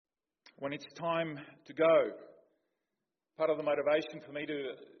when it's time to go. Part of the motivation for me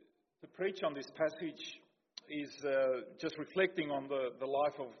to preach on this passage is just reflecting on the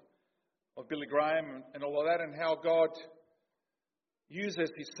life of Billy Graham and all of that, and how God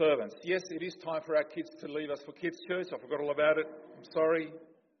uses his servants. Yes, it is time for our kids to leave us for kids' church. I forgot all about it. I'm sorry.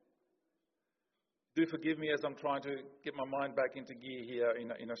 Do forgive me as I'm trying to get my mind back into gear here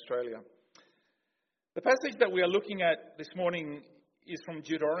in Australia. The passage that we are looking at this morning is from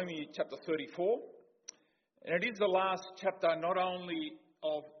Deuteronomy chapter 34. And it is the last chapter not only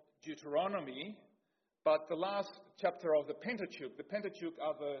of Deuteronomy, but the last chapter of the Pentateuch. The Pentateuch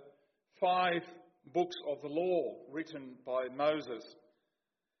are the 5 books of the law written by Moses.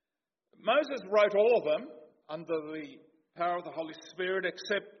 Moses wrote all of them under the power of the Holy Spirit,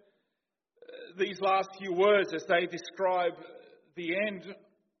 except these last few words as they describe the end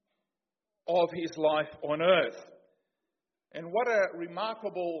of his life on earth. And what a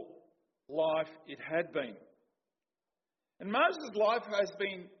remarkable life it had been. And Moses' life has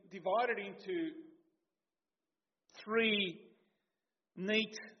been divided into 3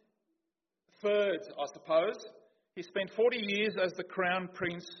 neat thirds, I suppose. He spent 40 years as the crown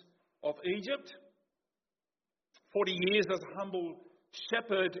prince of Egypt, 40 years as a humble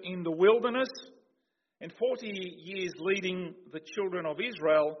shepherd in the wilderness, and 40 years leading the children of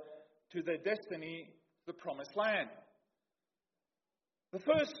Israel to their destiny, the promised land. The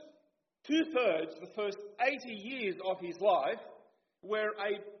first 2/3, the first 80 years of his life, were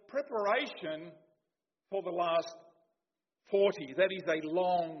a preparation for the last 40. That is a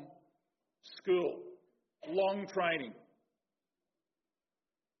long school, long training.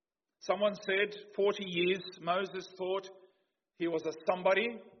 Someone said 40 years Moses thought he was a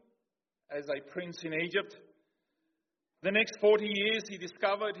somebody as a prince in Egypt. The next 40 years he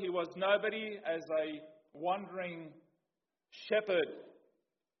discovered he was nobody as a wandering shepherd.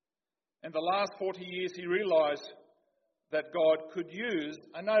 And the last 40 years he realized that God could use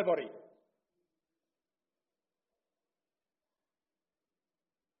a nobody.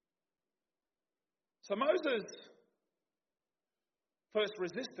 So Moses first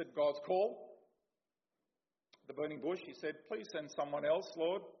resisted God's call. The burning bush, he said, "Please send someone else,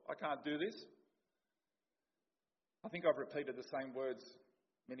 Lord. I can't do this." I think I've repeated the same words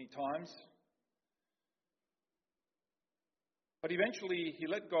many times. But eventually he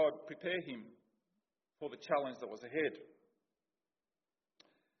let God prepare him for the challenge that was ahead.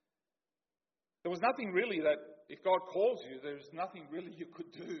 There was nothing really that, if God calls you, there's nothing really you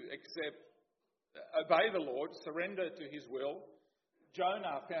could do except obey the Lord, surrender to his will.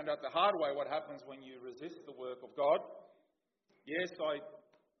 Jonah found out the hard way what happens when you resist the work of God. Yes, I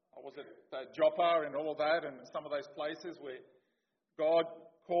was at Joppa and all of that, and some of those places where God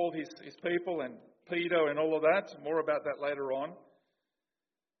called his people, and Peter and all of that. More about that later on.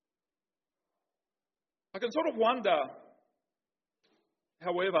 I can sort of wonder,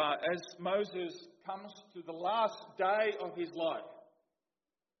 however, as Moses comes to the last day of his life,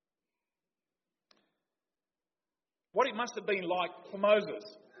 what it must have been like for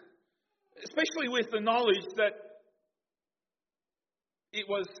Moses, especially with the knowledge that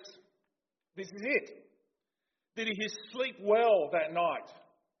this is it. Did he sleep well that night?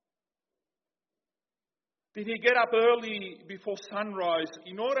 Did he get up early before sunrise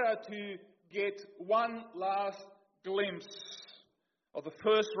in order to get one last glimpse of the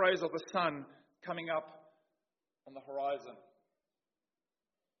first rays of the sun coming up on the horizon?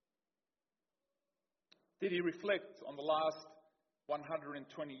 Did he reflect on the last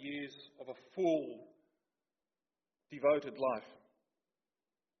 120 years of a full, devoted life?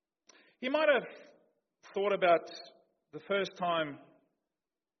 He might have thought about the first time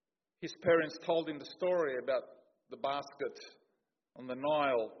his parents told him the story about the basket on the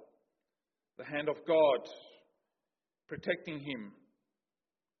Nile, the hand of God protecting him.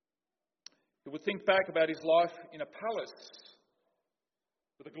 He would think back about his life in a palace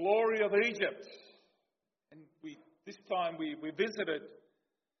with the glory of Egypt. And this time we visited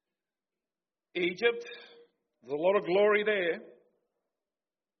Egypt. There's a lot of glory there.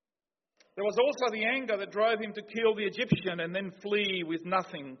 There was also the anger that drove him to kill the Egyptian and then flee with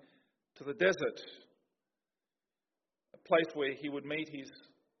nothing to the desert. A place where he would meet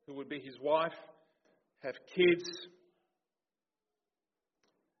who would be his wife, have kids.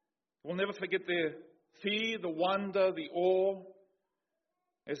 We'll never forget the fear, the wonder, the awe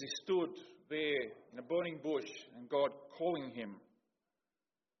as he stood there in a burning bush and God calling him.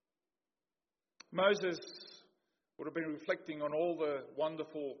 Moses would have been reflecting on all the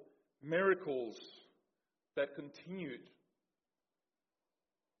wonderful miracles that continued,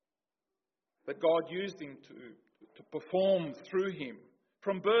 that God used him to perform through him,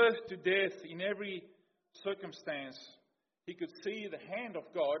 From birth to death, in every circumstance, he could see the hand of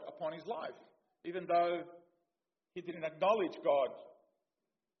God upon his life, even though he didn't acknowledge God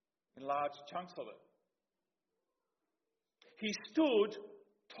in large chunks of it. He stood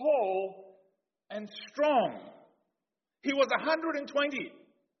tall and strong. He was 120.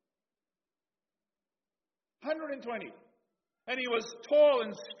 120. And he was tall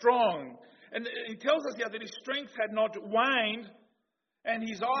and strong. And he tells us here that his strength had not waned and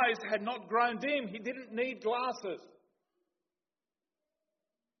his eyes had not grown dim. He didn't need glasses.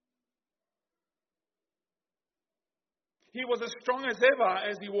 He was as strong as ever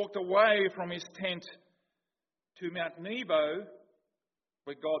as he walked away from his tent to Mount Nebo,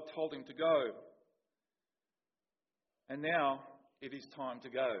 where God told him to go. And now it is time to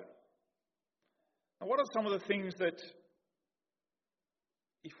go. Now, what are some of the things that,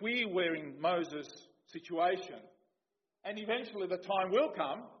 if we were in Moses' situation, and eventually the time will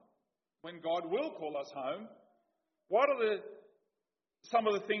come when God will call us home, what are some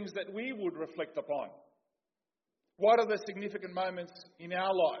of the things that we would reflect upon? What are the significant moments in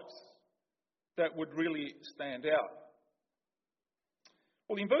our lives that would really stand out?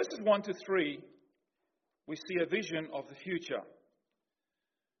 Well, in verses 1 to 3, we see a vision of the future.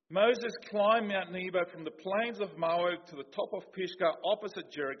 Moses climbed Mount Nebo from the plains of Moab to the top of Pisgah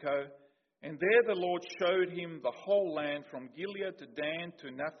opposite Jericho, and there the Lord showed him the whole land from Gilead to Dan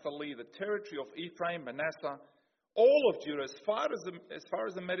to Naphtali, the territory of Ephraim, Manasseh, all of Judah, as far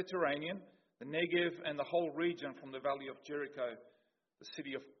as the Mediterranean, the Negev, and the whole region from the valley of Jericho, the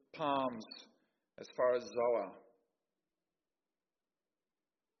city of palms, as far as Zoar.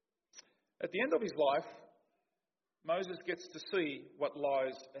 At the end of his life, Moses gets to see what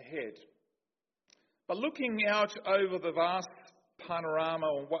lies ahead. But looking out over the vast panorama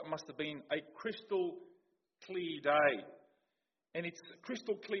on what must have been a crystal clear day, and it's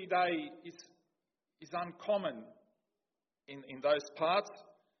crystal clear day is uncommon in those parts.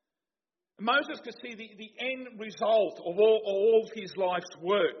 Moses could see the end result of all his life's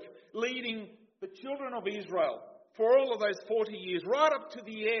work, leading the children of Israel for all of those 40 years, right up to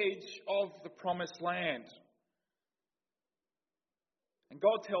the edge of the promised land. And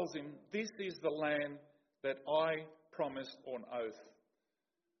God tells him, this is the land that I promised on oath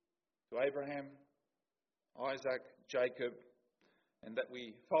to Abraham, Isaac, Jacob, and that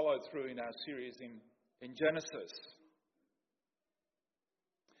we followed through in our series in Genesis.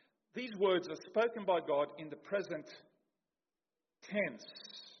 These words are spoken by God in the present tense.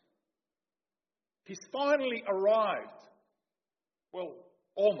 He's finally arrived. Well,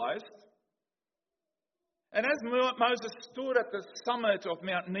 almost. And as Moses stood at the summit of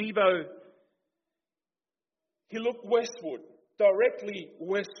Mount Nebo, he looked westward, directly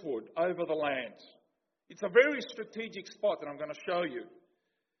westward over the land. It's a very strategic spot that I'm going to show you.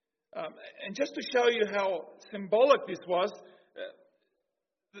 And just to show you how symbolic this was,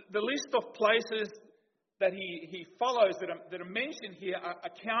 the list of places that he follows that are mentioned here are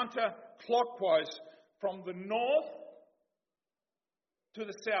counterclockwise from the north to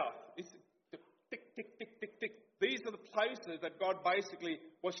the south. It's tick, tick, tick, tick, tick. These are the places that God basically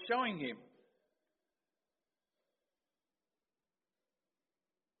was showing him.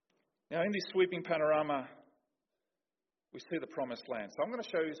 Now, in this sweeping panorama, we see the promised land. So I'm going to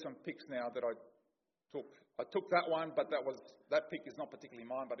show you some pics now that I took. I took that one, but that pic is not particularly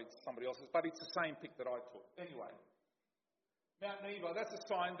mine, but it's somebody else's. But it's the same pic that I took. Anyway, Mount Nebo, that's a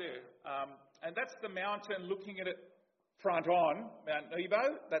sign there. And that's the mountain looking at it front on, Mount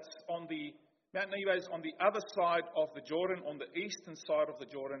Nebo. Mount Nebo is on the other side of the Jordan, on the eastern side of the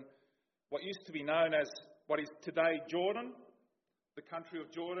Jordan, what used to be known as what is today Jordan, the country of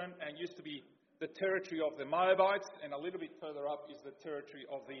Jordan, and used to be the territory of the Moabites, and a little bit further up is the territory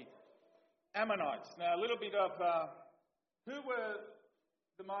of the Ammonites. Now, a little bit of who were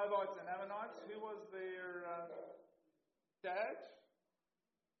the Moabites and Ammonites? Who was their dad?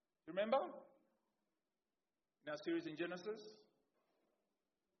 Do you remember? In our series in Genesis?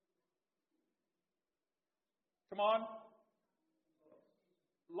 Come on.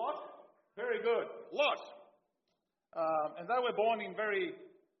 Lot? Very good. Lot. And they were born in very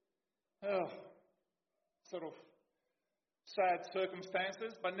sort of sad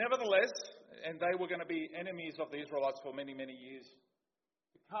circumstances, but nevertheless, and they were going to be enemies of the Israelites for many, many years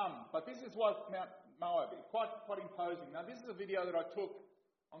to come. But this is what Mount Moab is, quite imposing. Now, this is a video that I took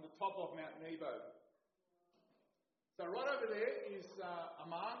on the top of Mount Nebo. So right over there is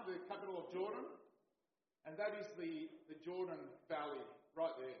Amman, the capital of Jordan, and that is the Jordan Valley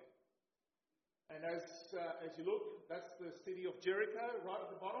right there. And as you look, that's the city of Jericho right at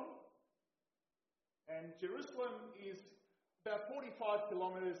the bottom. And Jerusalem is about 45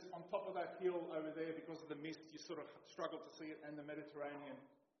 kilometres on top of that hill over there. Because of the mist, you sort of struggle to see it, and the Mediterranean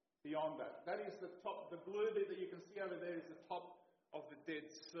beyond that. That is the top. The blue bit that you can see over there is the top of the Dead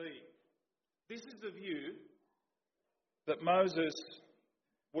Sea. This is the view that Moses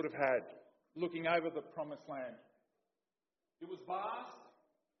would have had looking over the Promised Land. It was vast,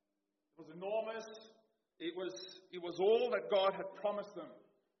 it was enormous, it was all that God had promised them.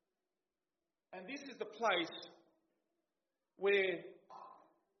 And this is the place where,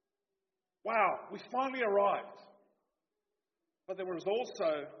 wow, we finally arrived. But there was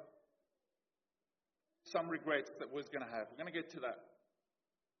also some regrets that we're going to have. We're going to get to that.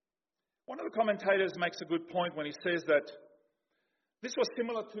 One of the commentators makes a good point when he says that this was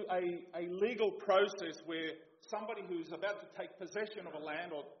similar to a legal process where somebody who's about to take possession of a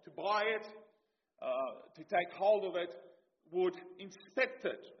land or to buy it, to take hold of it, would inspect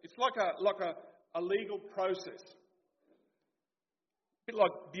it. It's like a legal process. A bit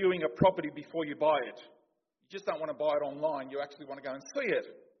like viewing a property before you buy it. You just don't want to buy it online. You actually want to go and see it.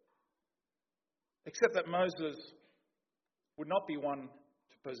 Except that Moses would not be one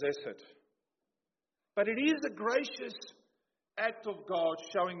to possess it. But it is a gracious act of God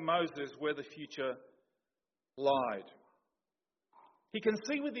showing Moses where the future lied. He can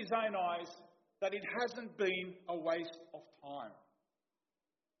see with his own eyes that it hasn't been a waste of time.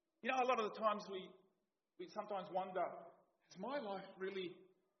 You know, a lot of the times we sometimes wonder, has my life really,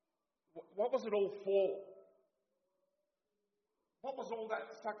 what was it all for? What was all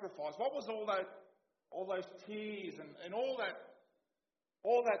that sacrifice? What was all those tears and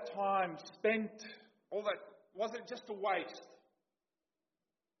all that time spent, all that, was it just a waste?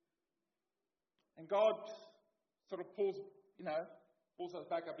 And God sort of pulls us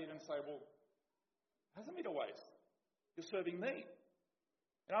back a bit and say, well, it hasn't been a waste. You're serving me.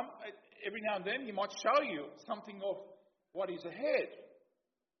 And every now and then he might show you something of what is ahead.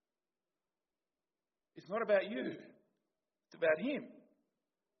 It's not about you. It's about him.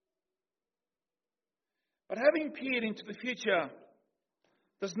 But having peered into the future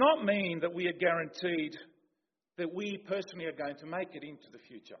does not mean that we are guaranteed that we personally are going to make it into the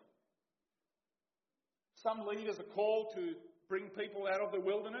future. Some leaders are called to bring people out of the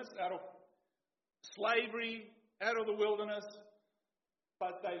wilderness, out of slavery, out of the wilderness,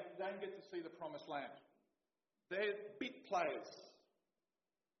 but they don't get to see the promised land. They're bit players.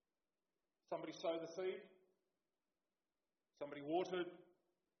 Somebody sowed the seed, somebody watered,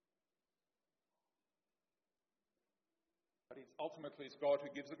 but ultimately it's God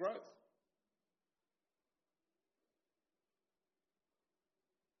who gives the growth.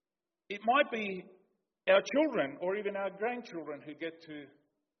 It might be our children or even our grandchildren who get to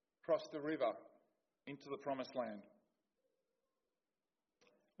cross the river into the promised land.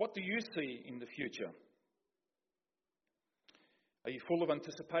 What do you see in the future? Are you full of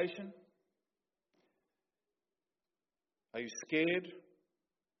anticipation? Are you scared?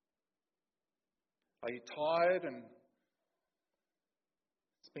 Are you tired and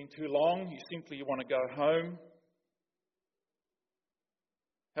it's been too long? You simply want to go home?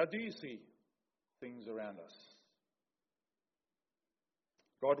 How do you see things around us?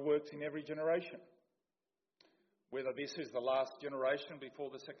 God works in every generation. Whether this is the last generation before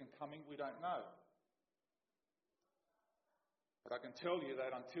the second coming, we don't know. But I can tell you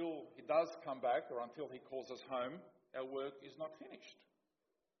that until he does come back or until he calls us home, our work is not finished.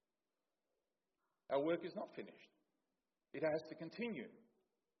 Our work is not finished. It has to continue.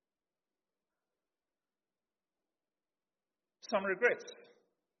 Some regrets.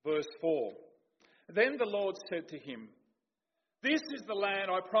 Verse 4. Then the Lord said to him, "This is the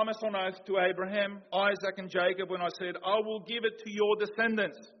land I promised on oath to Abraham, Isaac and Jacob when I said, I will give it to your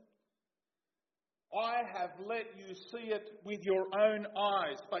descendants. I have let you see it with your own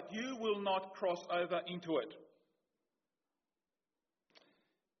eyes, but you will not cross over into it."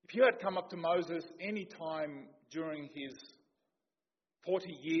 If you had come up to Moses any time during his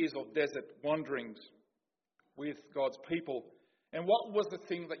 40 years of desert wanderings with God's people, and what was the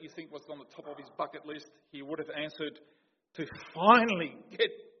thing that you think was on the top of his bucket list, he would have answered, to finally get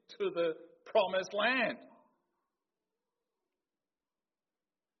to the promised land.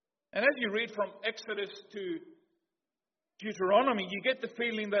 And as you read from Exodus to Deuteronomy, you get the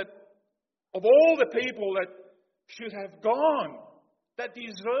feeling that of all the people that should have gone, that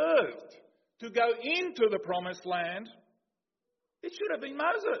deserved to go into the promised land, it should have been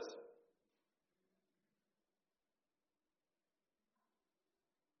Moses.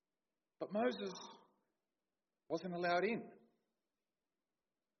 But Moses wasn't allowed in.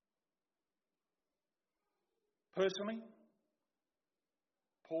 Personally,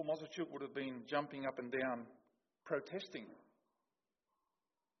 Paul Mosachuk would have been jumping up and down, protesting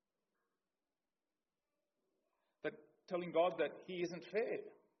telling God that He isn't fair.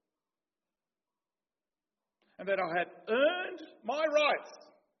 And that I had earned my rights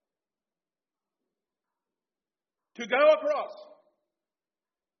to go across.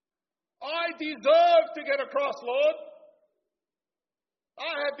 I deserve to get across, Lord.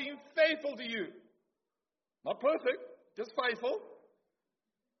 I have been faithful to you. Not perfect, just faithful.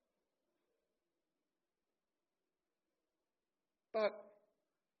 But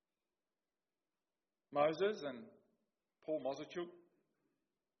Moses and Paul Mozarchuk,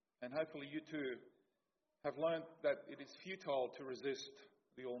 and hopefully you too, have learned that it is futile to resist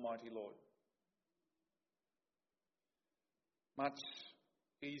the Almighty Lord. Much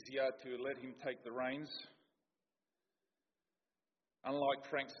easier to let Him take the reins. Unlike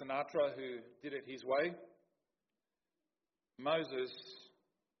Frank Sinatra, who did it his way, Moses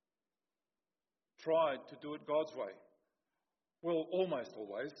tried to do it God's way. Well, almost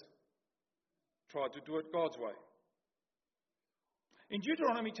always tried to do it God's way. In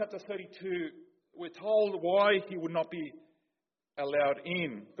Deuteronomy chapter 32, we're told why he would not be allowed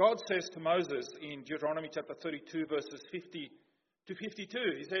in. God says to Moses in Deuteronomy chapter 32, verses 50 to 52,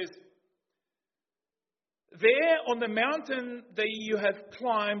 He says, "There on the mountain that you have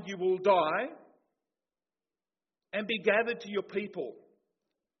climbed, you will die and be gathered to your people."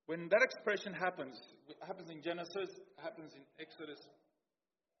 When that expression happens, it happens in Genesis, it happens in Exodus,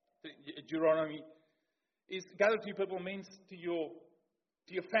 Deuteronomy, is gathered to your people means to your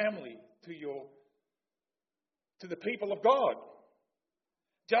family, to the people of God.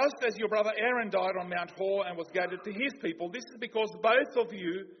 Just as your brother Aaron died on Mount Hor and was gathered to his people, this is because both of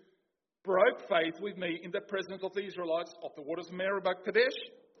you broke faith with me in the presence of the Israelites of the waters of Meribah Kadesh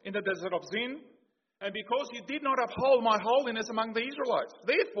in the desert of Zin, and because you did not uphold my holiness among the Israelites.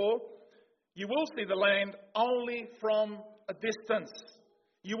 Therefore, you will see the land only from a distance.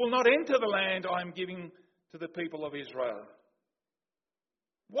 You will not enter the land I am giving to the people of Israel.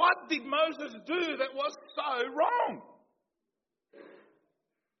 What did Moses do that was so wrong?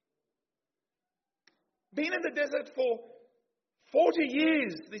 Been in the desert for 40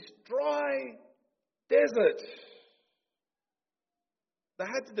 years, this dry desert. They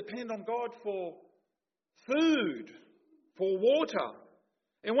had to depend on God for food, for water.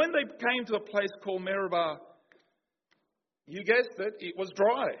 And when they came to a place called Meribah, you guessed it, it was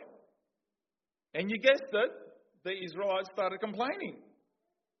dry. And you guessed it, the Israelites started complaining.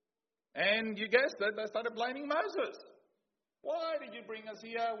 And you guessed it, they started blaming Moses. Why did you bring us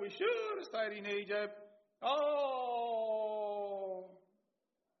here? We should have stayed in Egypt. Oh,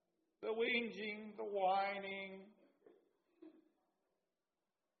 the whinging, the whining.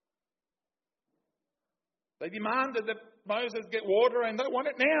 They demanded that Moses get water and they want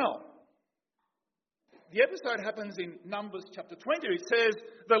it now. The episode happens in Numbers chapter 20. It says,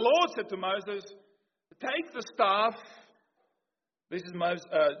 the Lord said to Moses, take the staff. This is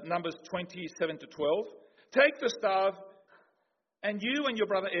Numbers 27 to 12. Take the staff, and you and your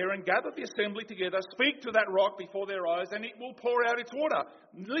brother Aaron gather the assembly together, speak to that rock before their eyes, and it will pour out its water.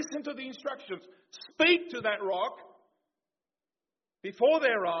 Listen to the instructions. Speak to that rock before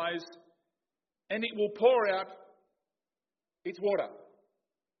their eyes, and it will pour out its water.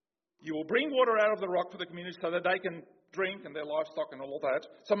 You will bring water out of the rock for the community so that they can drink and their livestock and all that.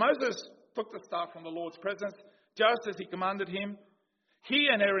 So Moses took the staff from the Lord's presence, just as he commanded him. He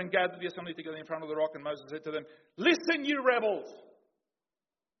and Aaron gathered the assembly together in front of the rock, and Moses said to them, listen, you rebels.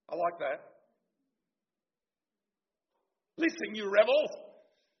 I like that. Listen, you rebels.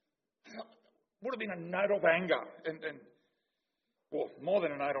 Would have been a note of anger, and well, more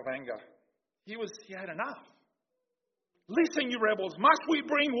than a note of anger. He had enough. Listen, you rebels, must we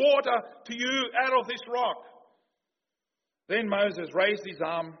bring water to you out of this rock? Then Moses raised his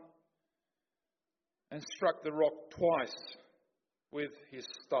arm and struck the rock twice with his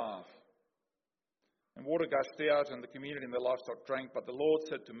staff. And water gushed out, and the community and the livestock drank. But the Lord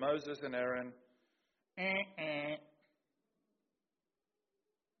said to Moses and Aaron,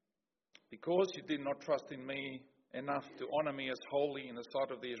 because you did not trust in me enough to honor me as holy in the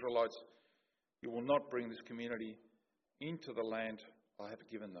sight of the Israelites, you will not bring this community into the land I have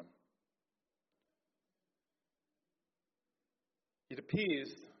given them. It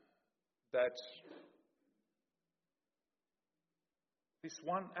appears that this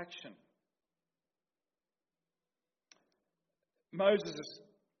one action,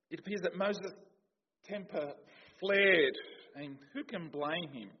 it appears that Moses' temper flared, and who can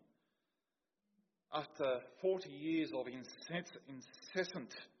blame him after 40 years of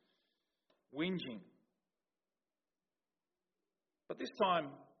incessant whinging? But this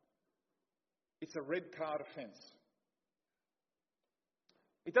time, it's a red card offence.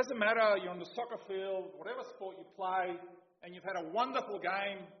 It doesn't matter, you're on the soccer field, whatever sport you play, and you've had a wonderful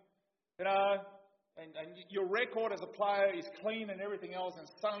game, and your record as a player is clean and everything else, and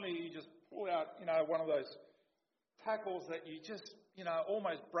suddenly you just pull out, one of those tackles that you just,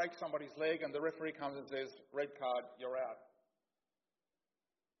 almost break somebody's leg, and the referee comes and says, red card, you're out.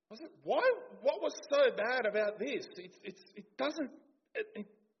 What was so bad about this? It doesn't,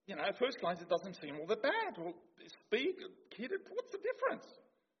 at first glance, it doesn't seem all that bad. Well, it's big, kid, what's the difference?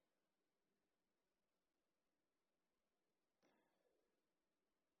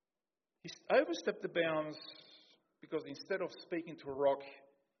 He overstepped the bounds because instead of speaking to a rock,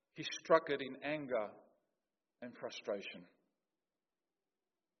 he struck it in anger and frustration.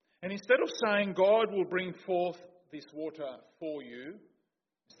 And instead of saying, God will bring forth this water for you,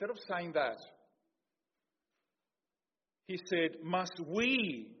 instead of saying that, he said, must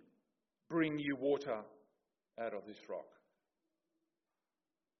we bring you water out of this rock?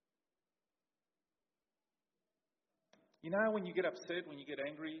 When you get upset, when you get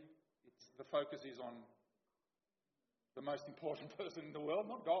angry, the focus is on the most important person in the world,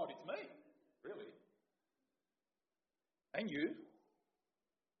 not God, it's me, really. And you.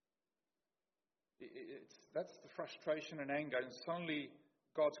 That's the frustration and anger, and suddenly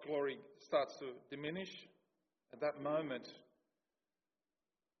God's glory starts to diminish at that moment.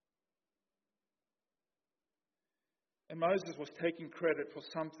 And Moses was taking credit for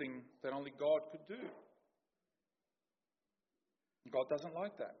something that only God could do. God doesn't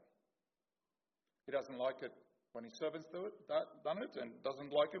like that. He doesn't like it when his servants done it, and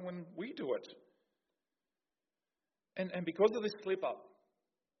doesn't like it when we do it. And because of this slip-up,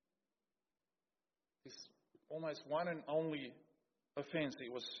 this almost one and only offence,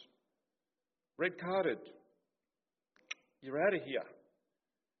 it was red-carded. You're out of here.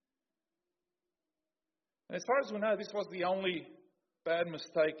 And as far as we know, this was the only bad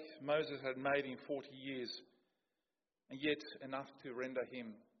mistake Moses had made in 40 years, and yet enough to render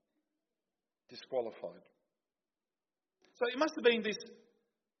him disqualified. So it must have been this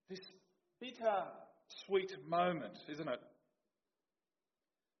bitter, sweet moment, isn't it?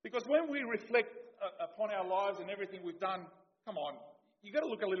 Because when we reflect upon our lives and everything we've done, come on, you've got to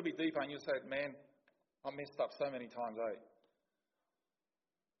look a little bit deeper and you say, man, I messed up so many times,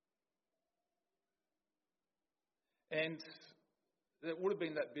 And there would have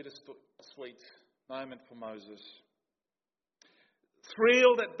been that bittersweet moment for Moses.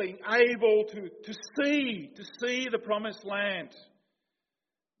 Thrilled at being able to see the promised land,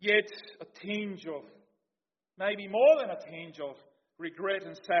 yet a tinge of, maybe more than a tinge of regret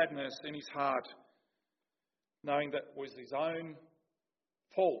and sadness in his heart, knowing that was his own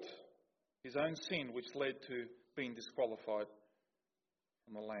fault, his own sin, which led to being disqualified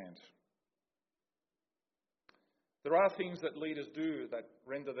from the land. There are things that leaders do that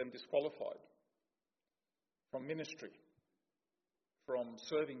render them disqualified from ministry, from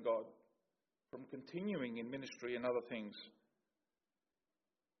serving God, from continuing in ministry and other things.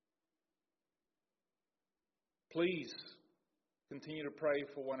 Please continue to pray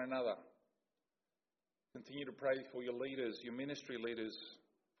for one another. Continue to pray for your leaders, your ministry leaders,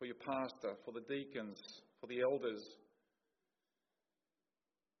 for your pastor, for the deacons, for the elders.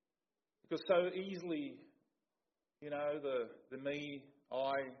 Because so easily, the me,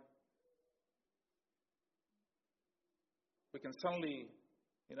 I, we can suddenly,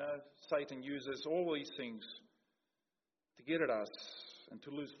 Satan uses all these things to get at us and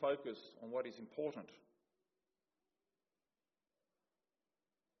to lose focus on what is important.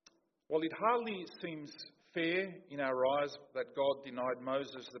 Well, it hardly seems fair in our eyes that God denied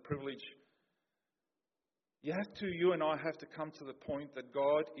Moses the privilege. You and I have to come to the point that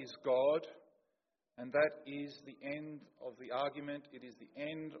God is God, and that is the end of the argument. It is the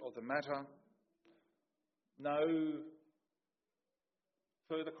end of the matter. No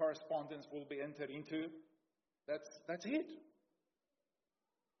further correspondence will be entered into. That's it.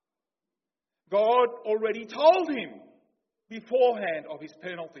 God already told him beforehand of his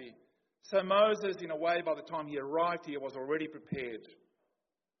penalty. So Moses, in a way, by the time he arrived here, was already prepared.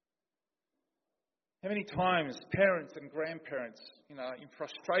 How many times parents and grandparents, in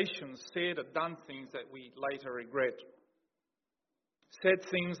frustration, said or done things that we later regret? Said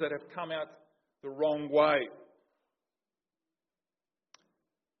things that have come out the wrong way.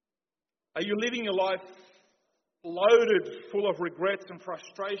 Are you living your life loaded, full of regrets and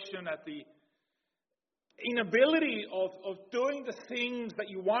frustration at the inability of doing the things that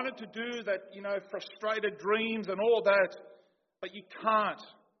you wanted to do, that, frustrated dreams and all that, but you can't?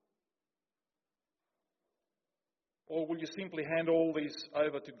 Or will you simply hand all these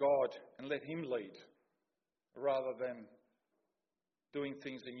over to God and let Him lead, rather than doing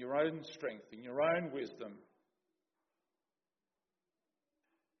things in your own strength, in your own wisdom.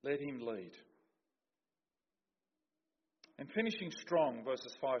 Let him lead. And finishing strong,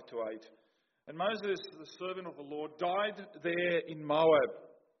 verses 5 to 8. And Moses, the servant of the Lord, died there in Moab,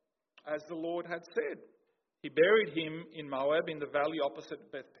 as the Lord had said. He buried him in Moab, in the valley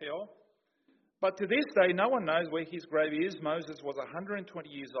opposite Beth Peor. But to this day, no one knows where his grave is. Moses was 120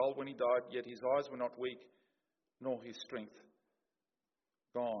 years old when he died, yet his eyes were not weak, nor his strength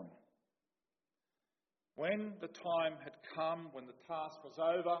gone. When the time had come, when the task was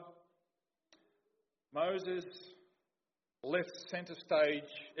over, Moses left centre stage,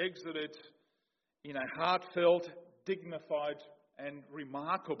 exited in a heartfelt, dignified and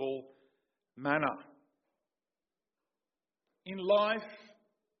remarkable manner. In life,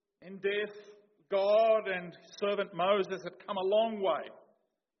 in death, God and servant Moses had come a long way.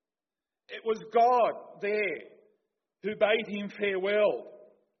 It was God there who bade him farewell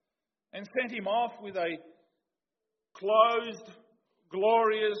and sent him off with a closed,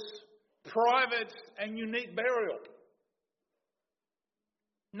 glorious, private and unique burial.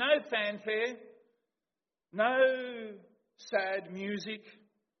 No fanfare, no sad music,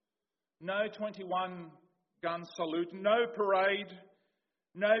 no 21-gun salute, no parade,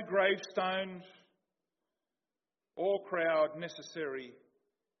 no gravestone or crowd necessary.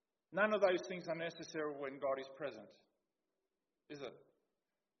 None of those things are necessary when God is present, is it?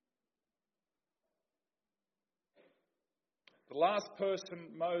 The last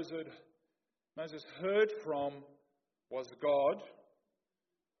person Moses heard from was God.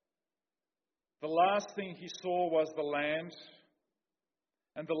 The last thing he saw was the land.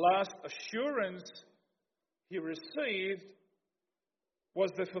 And the last assurance he received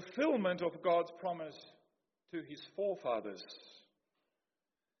was the fulfillment of God's promise to his forefathers.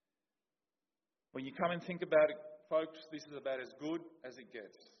 When you come and think about it, folks, this is about as good as it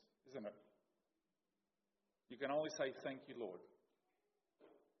gets, isn't it? You can only say, thank you, Lord.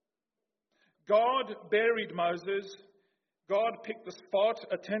 God buried Moses. God picked the spot,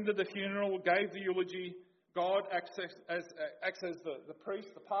 attended the funeral, gave the eulogy. God acts as the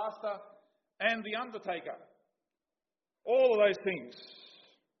priest, the pastor, and the undertaker. All of those things.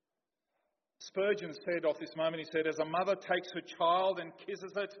 Spurgeon said of this moment, he said, as a mother takes her child and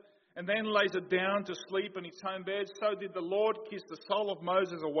kisses it, and then lays it down to sleep in its own bed, so did the Lord kiss the soul of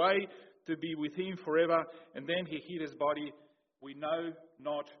Moses away to be with him forever, and then he hid his body, we know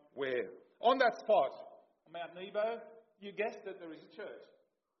not where. On that spot, on Mount Nebo, you guessed that there is a church.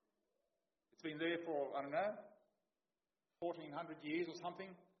 It's been there for, 1400 years or something.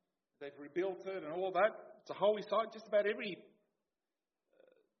 They've rebuilt it and all that. It's a holy site. Just about every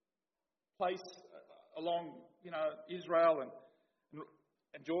place along, Israel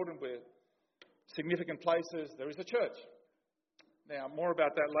and Jordan were significant places. There is a church. Now, more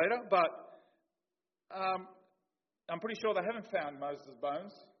about that later, but I'm pretty sure they haven't found Moses'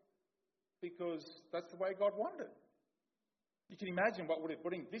 bones because that's the way God wanted it. You can imagine what would it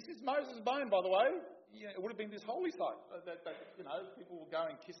put in. This is Moses' bone, by the way. It would have been this holy site that people will go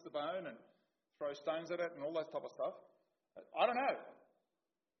and kiss the bone and throw stones at it and all that type of stuff. I don't know.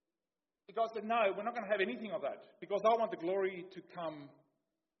 God said, no, we're not going to have anything of that because I want the glory to come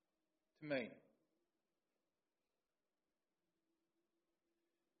to me.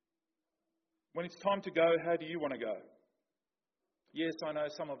 When it's time to go, how do you want to go? Yes, I know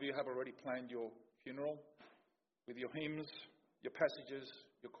some of you have already planned your funeral with your hymns, your passages,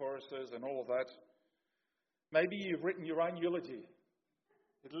 your choruses and all of that. Maybe you've written your own eulogy.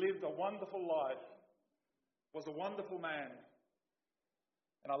 It lived a wonderful life, was a wonderful man.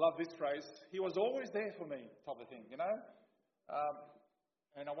 And I love this phrase, he was always there for me, type of thing, and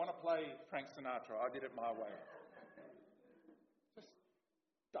I want to play Frank Sinatra. I did it my way. Just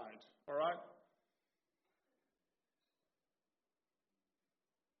don't, all right?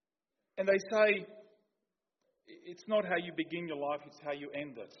 And they say, it's not how you begin your life, it's how you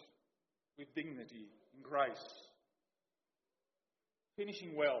end it. With dignity, in grace.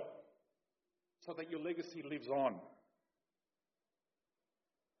 Finishing well, so that your legacy lives on.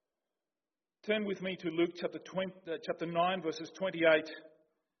 Turn with me to Luke chapter 9, verses 28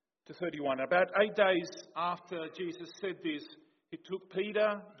 to 31. About 8 days after Jesus said this, he took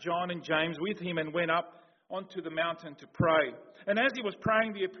Peter, John and James with him and went up onto the mountain to pray. And as he was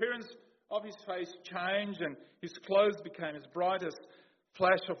praying, the appearance of his face changed and his clothes became as bright as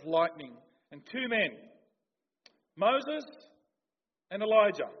flash of lightning. And two men, Moses and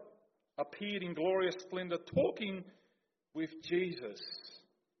Elijah, appeared in glorious splendor talking with Jesus.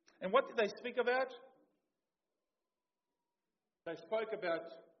 And what did they speak about? They spoke about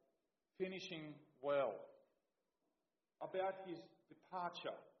finishing well, about his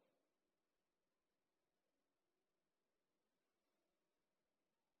departure.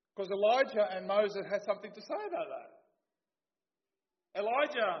 Because Elijah and Moses had something to say about that.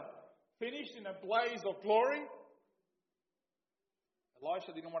 Elijah finished in a blaze of glory.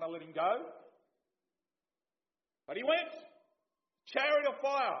 Elisha didn't want to let him go. But he went. Chariot of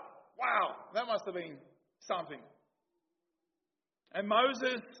fire. Wow, that must have been something. And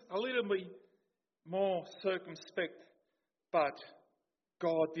Moses, a little bit more circumspect, but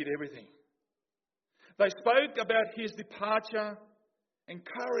God did everything. They spoke about his departure,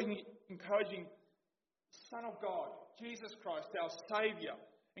 encouraging Son of God, Jesus Christ, our Saviour,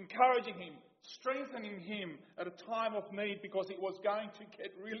 encouraging him, strengthening him at a time of need, because it was going to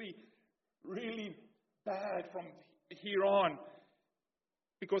get really, really bad from here on,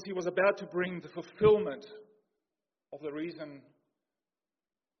 because he was about to bring the fulfillment of the reason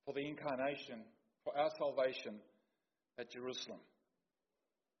for the incarnation, for our salvation at Jerusalem.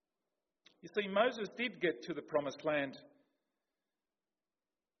 You see, Moses did get to the promised land,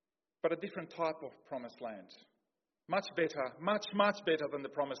 but a different type of promised land. Much better, much better than the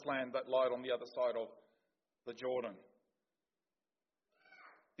promised land that lied on the other side of the Jordan.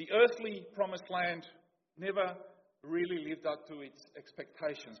 The earthly promised land never really lived up to its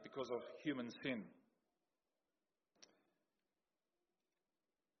expectations because of human sin.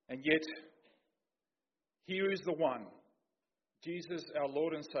 And yet, here is the one, Jesus, our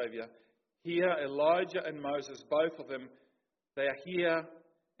Lord and Saviour. Here, Elijah and Moses, both of them, they are here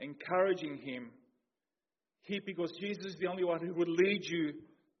encouraging him. Here, because Jesus is the only one who will lead you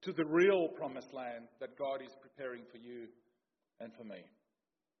to the real promised land that God is preparing for you and for me,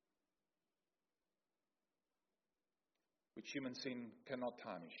 which human sin cannot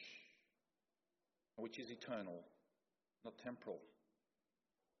tarnish, which is eternal, not temporal.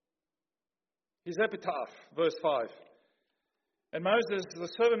 His epitaph, verse 5. And Moses, the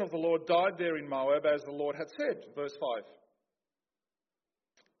servant of the Lord, died there in Moab, as the Lord had said, verse 5.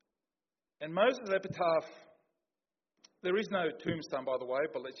 And Moses' epitaph, there is no tombstone, by the way,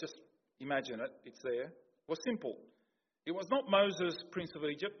 but let's just imagine it. It's there. It was simple. It was not Moses, Prince of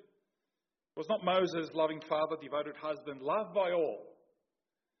Egypt. It was not Moses, loving father, devoted husband, loved by all.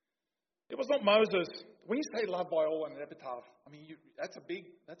 It was not Moses. When you say loved by all in an epitaph, I mean, that's a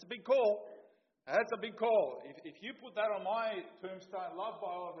big call. That's a big call. If you put that on my tombstone, loved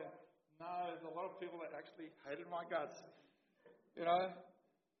by all of them, no, there's a lot of people that actually hated my guts. You know?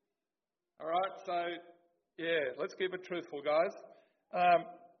 All right, so, yeah, let's keep it truthful, guys.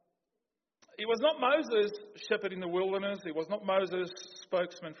 It was not Moses, shepherd in the wilderness. It was not Moses,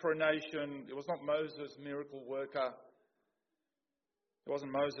 spokesman for a nation. It was not Moses, miracle worker. It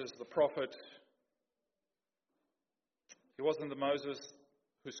wasn't Moses, the prophet. It wasn't the Moses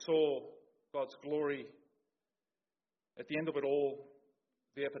who saw God's glory. At the end of it all,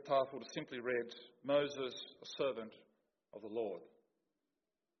 the epitaph would have simply read, Moses, a servant of the Lord.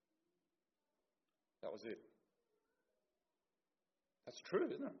 That was it. That's true,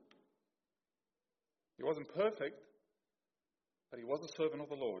 isn't it? He wasn't perfect, but he was a servant of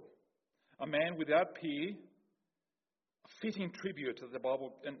the Lord. A man without peer, a fitting tribute to the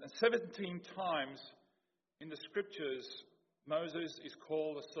Bible. And 17 times in the scriptures, Moses is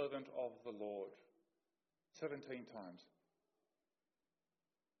called a servant of the Lord. 17 times.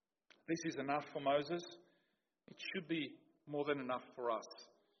 This is enough for Moses. It should be more than enough for us.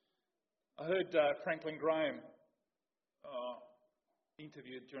 I heard Franklin Graham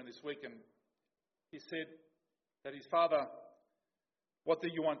interviewed during this week, and he said that his father, what do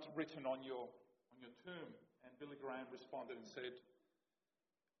you want written on your tomb? And Billy Graham responded and said,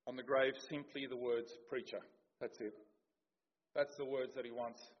 on the grave, simply the words, preacher. That's it. That's the words that he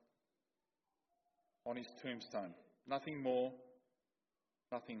wants on his tombstone. Nothing more,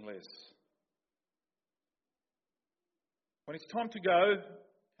 nothing less. When it's time to go,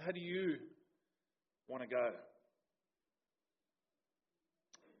 how do you want to go?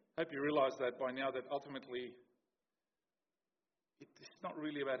 I hope you realise that by now, that ultimately it's not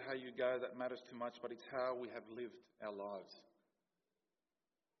really about how you go that matters too much, but it's how we have lived our lives.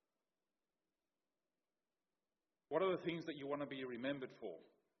 What are the things that you want to be remembered for?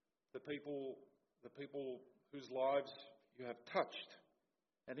 The people whose lives you have touched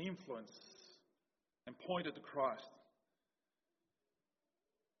and influenced and pointed to Christ.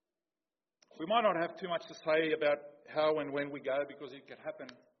 We might not have too much to say about how and when we go, because it can happen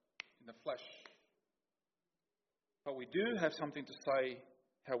in the flesh. But we do have something to say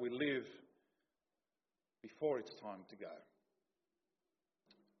how we live before it's time to go.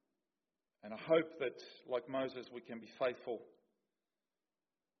 And I hope that, like Moses, we can be faithful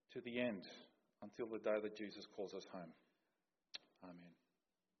to the end until the day that Jesus calls us home. Amen.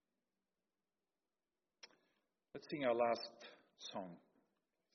 Let's sing our last song.